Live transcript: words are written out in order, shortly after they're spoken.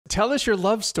tell us your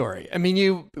love story. I mean,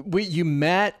 you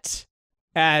met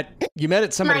at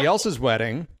somebody else's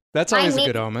wedding. That's always a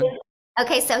good omen.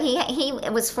 Okay, so he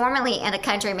was formerly in a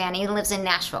country band. He lives in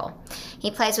Nashville. He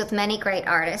plays with many great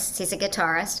artists. He's a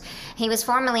guitarist. He was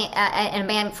formerly in a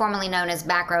band formerly known as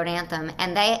Back Road Anthem,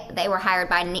 and they were hired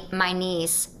by my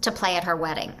niece to play at her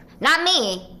wedding. Not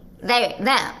me,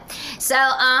 them. So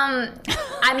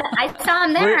I saw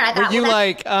him there, and I thought, were you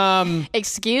like,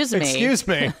 excuse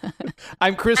me,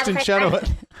 I'm Kristin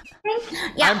Chenoweth.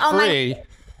 Yeah, I'm free.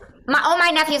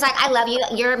 My nephew's like, I love you.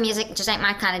 Your music just ain't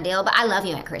my kind of deal, but I love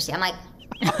you, Aunt Christy. I'm like,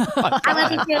 I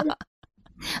love you too.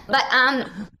 But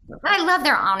I love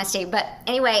their honesty. But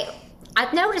anyway,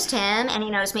 I've noticed him and he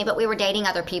noticed me, but we were dating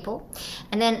other people.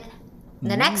 And then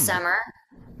the next summer,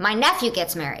 my nephew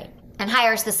gets married and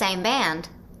hires the same band.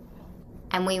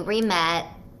 And we re-met,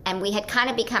 and we had kind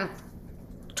of become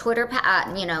Twitter,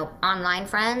 online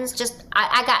friends.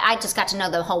 I just got to know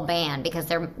the whole band because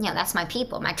they're, that's my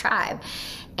people, my tribe.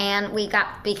 And we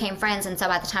became friends, and so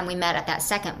by the time we met at that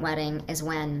second wedding is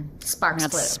when sparks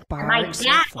flew. My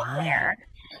dad was there.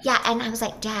 Yeah, and I was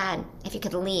like, Dad, if you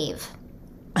could leave.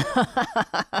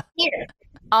 Here.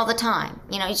 All the time.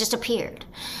 He just appeared.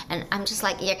 And I'm just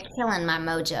like, you're killing my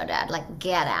mojo, Dad. Like,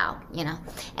 get out,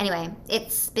 Anyway,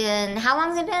 it's been, how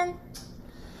long has it been?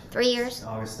 3 years?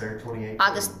 August 3rd, 2018.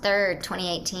 August 3rd,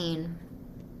 2018.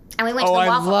 And we went to the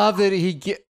Waffle. I love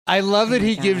that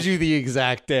he God. gives you the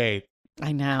exact date.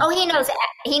 I know. Oh, he knows.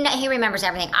 He remembers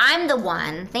everything. I'm the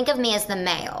one. Think of me as the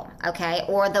male, okay,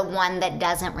 or the one that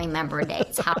doesn't remember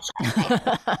dates. How should I say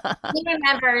it? He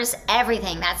remembers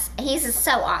everything. He's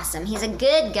so awesome. He's a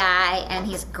good guy and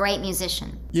he's a great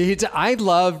musician. Yeah, I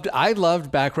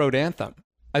loved Back Road Anthem.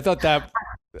 I thought that,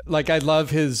 I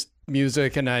love his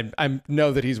music, and I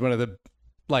know that he's one of the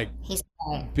he's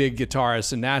big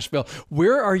guitarists in Nashville.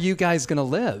 Where are you guys gonna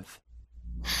live?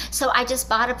 So I just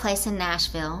bought a place in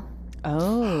Nashville.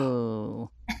 Oh.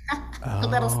 A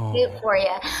little scoop for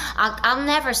you. I'll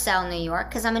never sell New York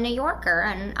because I'm a New Yorker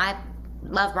and I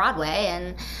love Broadway,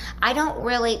 and I don't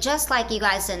really, just like you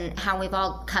guys and how we've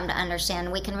all come to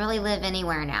understand, we can really live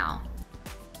anywhere now.